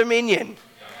 I have dominion,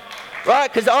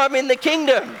 right? Because I'm in the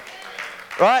kingdom,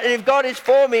 right? And if God is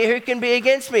for me, who can be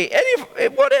against me? And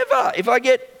if I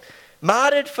get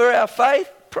martyred for our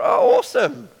faith,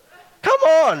 awesome. Come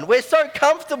on, we're so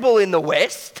comfortable in the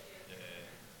West.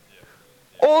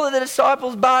 All of the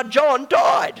disciples, bar John,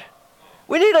 died.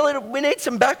 We need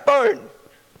some backbone.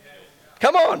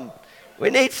 Come on, we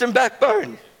need some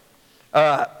backbone. All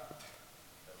right.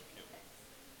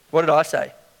 What did I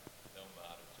say?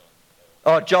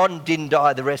 Oh, John didn't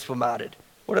die, the rest were martyred.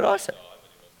 What did I say?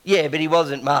 Yeah, but he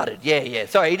wasn't martyred. Yeah.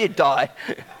 Sorry, he did die.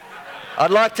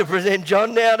 I'd like to present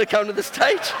John now to come to the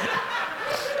stage.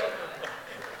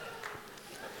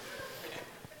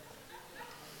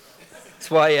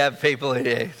 That's why you have people in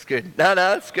here. It's good. No,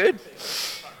 it's good.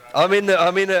 I'm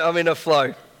in a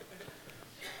flow.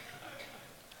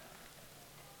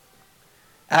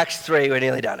 Acts 3, we're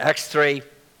nearly done. Acts 3,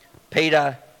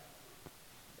 Peter,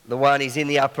 he's in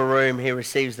the upper room, he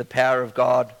receives the power of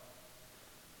God,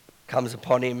 comes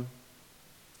upon him,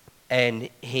 and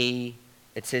it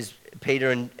says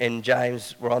Peter and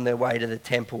James were on their way to the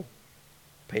temple.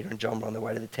 Peter and John were on their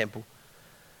way to the temple.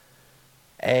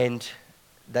 And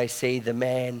they see the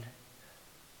man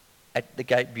at the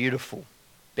gate, beautiful,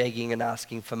 begging and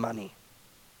asking for money.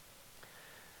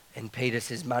 And Peter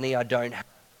says, money I don't have.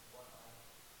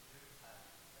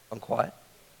 I'm quiet.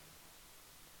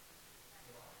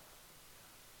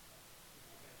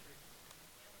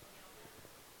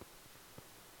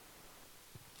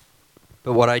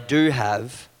 But what I do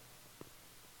have,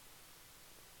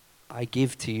 I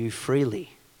give to you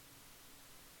freely.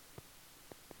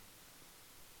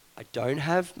 I don't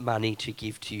have money to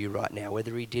give to you right now.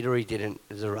 Whether he did or he didn't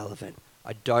is irrelevant.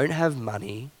 I don't have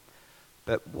money,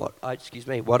 but what I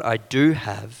do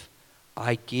have,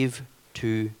 I give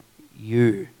to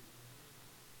you.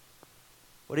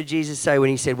 What did Jesus say when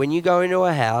he said, when you go into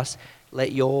a house,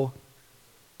 let your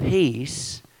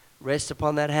peace rest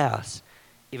upon that house.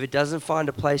 If it doesn't find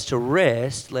a place to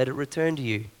rest, let it return to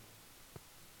you.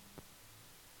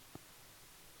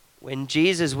 When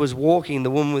Jesus was walking,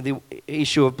 the woman with the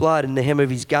issue of blood in the hem of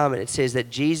his garment, it says that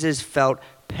Jesus felt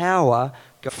power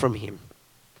go from him.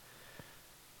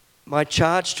 My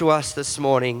charge to us this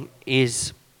morning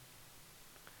is,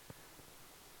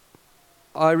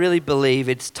 I really believe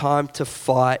it's time to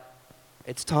fight.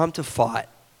 It's time to fight.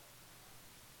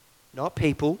 Not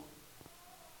people.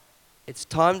 It's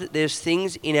time that there's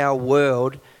things in our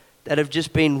world that have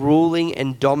just been ruling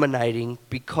and dominating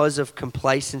because of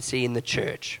complacency in the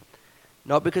church.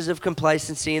 Not because of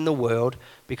complacency in the world,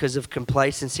 because of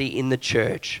complacency in the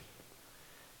church.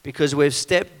 because we've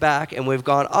stepped back and we've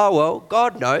gone, oh, well,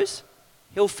 God knows.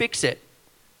 He'll fix it.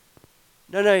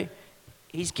 No.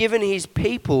 He's given his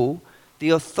people the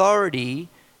authority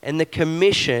and the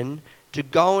commission to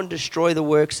go and destroy the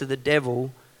works of the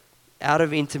devil. Out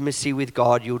of intimacy with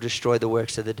God, you'll destroy the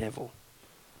works of the devil.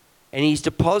 And he's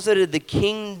deposited the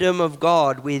kingdom of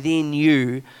God within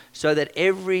you so that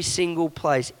every single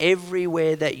place,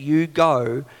 everywhere that you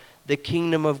go, the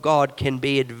kingdom of God can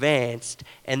be advanced.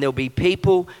 And there'll be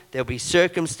people, there'll be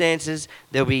circumstances,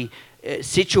 there'll be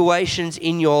situations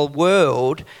in your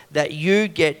world that you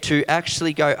get to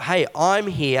actually go, hey, I'm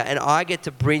here and I get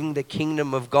to bring the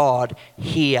kingdom of God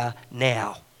here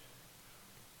now.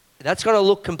 That's going to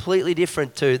look completely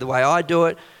different to the way I do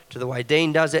it, to the way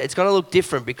Dean does it. It's going to look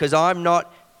different because I'm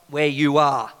not where you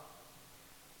are.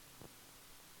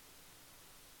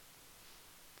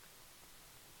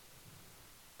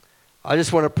 I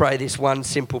just want to pray this one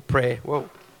simple prayer. Whoa.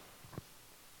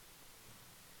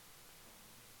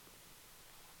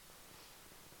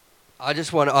 I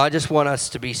just want us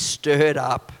to be stirred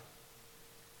up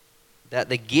that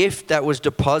the gift that was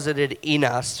deposited in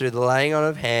us through the laying on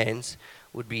of hands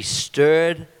would be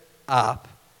stirred up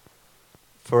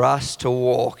for us to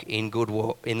walk in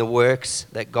in the works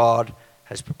that God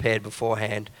has prepared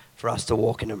beforehand for us to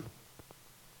walk in them.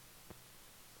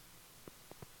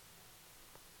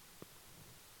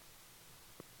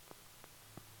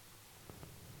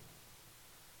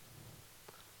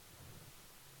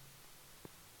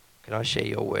 Can I share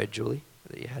your word, Julie,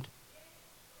 that you had?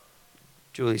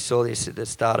 Julie saw this at the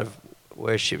start of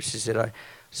worship. She said, I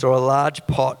saw a large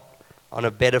pot on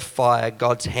a bed of fire.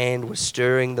 God's hand was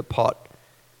stirring the pot.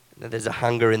 And there's a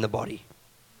hunger in the body.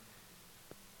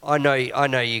 I know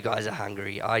you guys are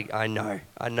hungry. I know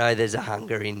there's a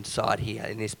hunger inside here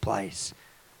in this place.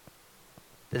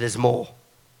 That there's more.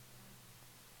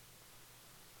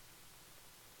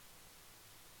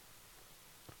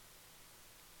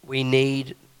 We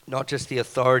need not just the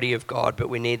authority of God, but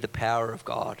we need the power of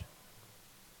God.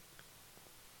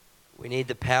 We need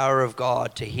the power of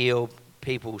God to heal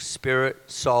people's spirit,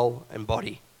 soul, and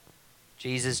body.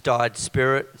 Jesus died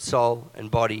spirit, soul, and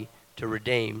body to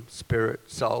redeem spirit,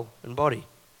 soul, and body.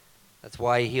 That's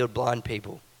why he healed blind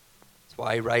people. That's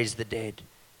why he raised the dead.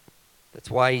 That's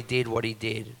why he did what he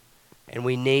did. And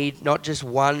we need not just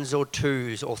ones or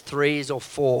twos or threes or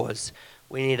fours.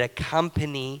 We need a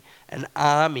company, an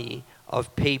army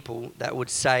of people that would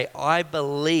say, I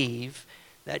believe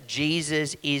that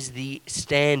Jesus is the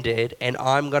standard and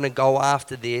I'm going to go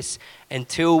after this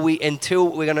until we're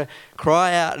going to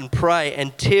cry out and pray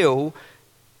until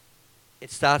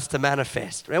it starts to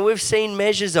manifest. And we've seen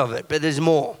measures of it, but there's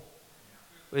more.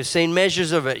 We've seen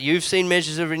measures of it. You've seen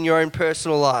measures of it in your own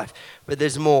personal life, but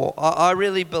there's more. I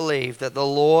really believe that the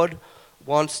Lord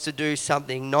wants to do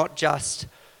something not just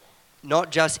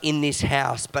in this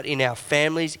house, but in our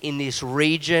families, in this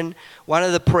region. One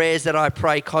of the prayers that I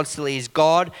pray constantly is,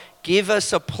 God, give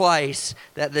us a place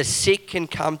that the sick can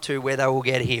come to where they will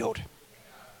get healed.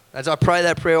 As I pray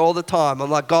that prayer all the time, I'm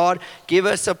like, God, give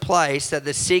us a place that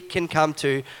the sick can come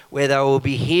to where they will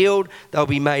be healed, they'll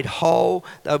be made whole,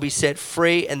 they'll be set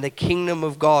free, and the kingdom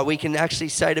of God. We can actually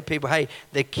say to people, hey,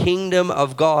 the kingdom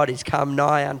of God is come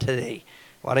nigh unto thee.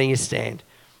 Why don't you stand?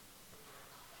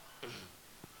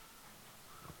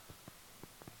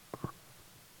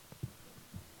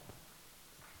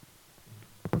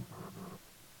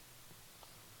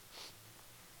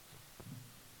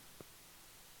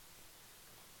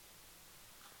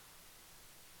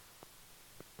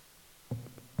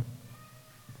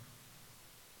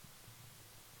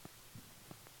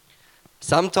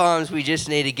 Sometimes we just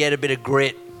need to get a bit of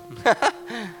grit.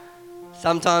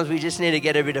 Sometimes we just need to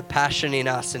get a bit of passion in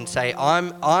us and say,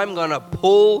 I'm going to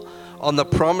pull on the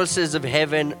promises of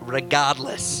heaven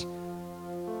regardless.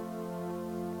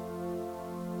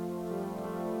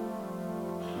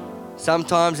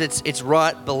 Sometimes it's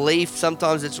right belief.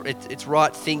 Sometimes it's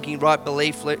right thinking. Right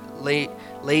belief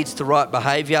leads to right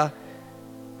behavior.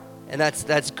 And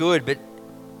that's good, but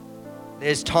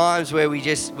there's times where we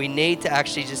need to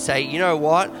actually just say, you know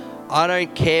what? I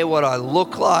don't care what I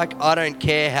look like. I don't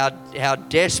care how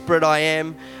desperate I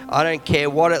am. I don't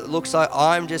care what it looks like.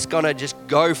 I'm just going to just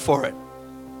go for it.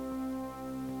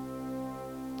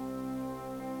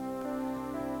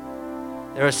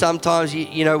 There are some times,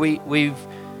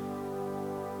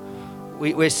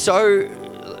 we're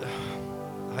so,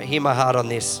 I hear my heart on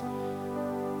this.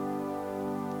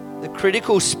 The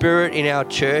critical spirit in our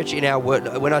church,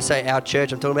 when I say our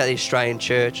church, I'm talking about the Australian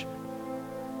church.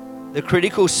 The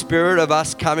critical spirit of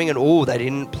us coming and, they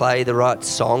didn't play the right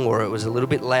song, or it was a little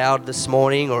bit loud this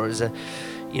morning, or it was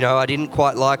I didn't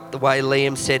quite like the way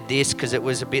Liam said this because it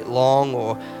was a bit long,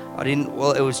 or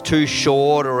it was too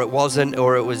short, or it was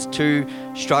too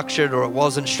structured, or it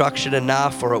wasn't structured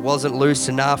enough, or it wasn't loose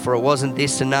enough, or it wasn't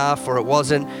this enough, or it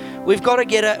wasn't. We've got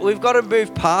to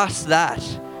move past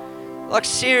that. Like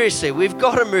seriously, we've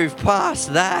got to move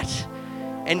past that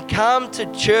and come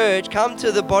to church, come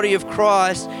to the body of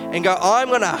Christ and go, I'm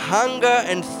going to hunger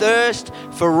and thirst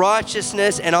for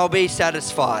righteousness and I'll be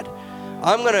satisfied.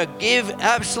 I'm going to give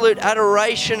absolute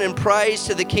adoration and praise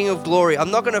to the King of Glory. I'm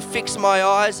not going to fix my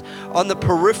eyes on the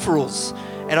peripherals,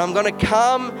 and I'm going to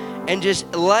come and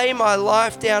just lay my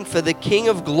life down for the King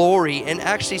of Glory and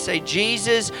actually say,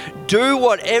 Jesus, do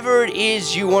whatever it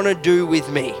is you want to do with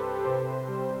me.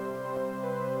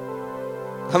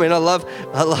 I mean, I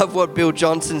love what Bill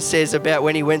Johnson says about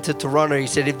when he went to Toronto. He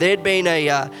said, if there'd been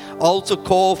a altar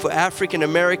call for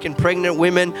African-American pregnant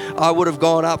women, I would have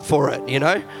gone up for it,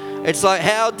 It's like,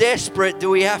 how desperate do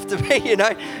we have to be,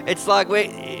 It's like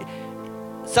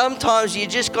sometimes you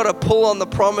just got to pull on the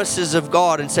promises of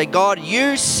God and say, God,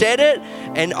 you said it,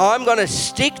 and I'm going to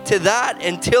stick to that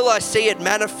until I see it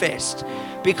manifest.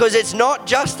 Because it's not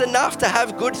just enough to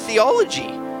have good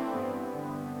theology.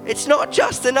 It's not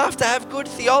just enough to have good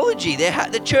theology.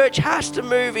 The church has to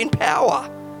move in power.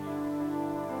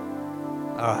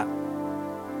 All right.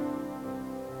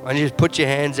 Why don't you just put your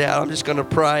hands out? I'm just going to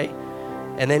pray.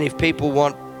 And then if people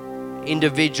want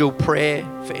individual prayer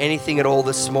for anything at all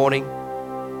this morning,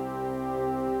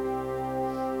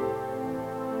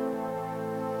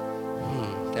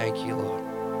 thank you, Lord.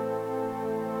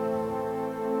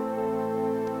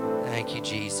 Thank you,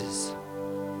 Jesus.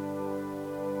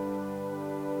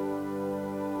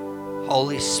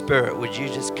 Holy Spirit, would you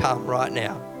just come right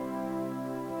now?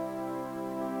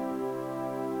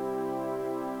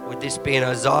 Would this be an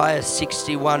Isaiah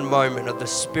 61 moment of the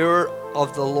Spirit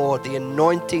of the Lord, the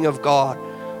anointing of God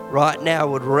right now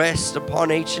would rest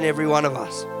upon each and every one of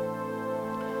us?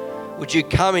 Would you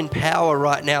come in power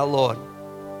right now, Lord?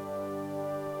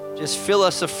 Just fill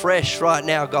us afresh right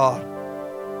now, God.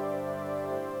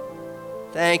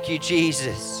 Thank you,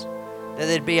 Jesus, that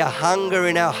there'd be a hunger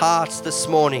in our hearts this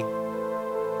morning.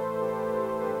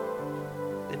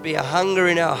 There'd be a hunger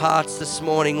in our hearts this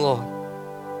morning, Lord.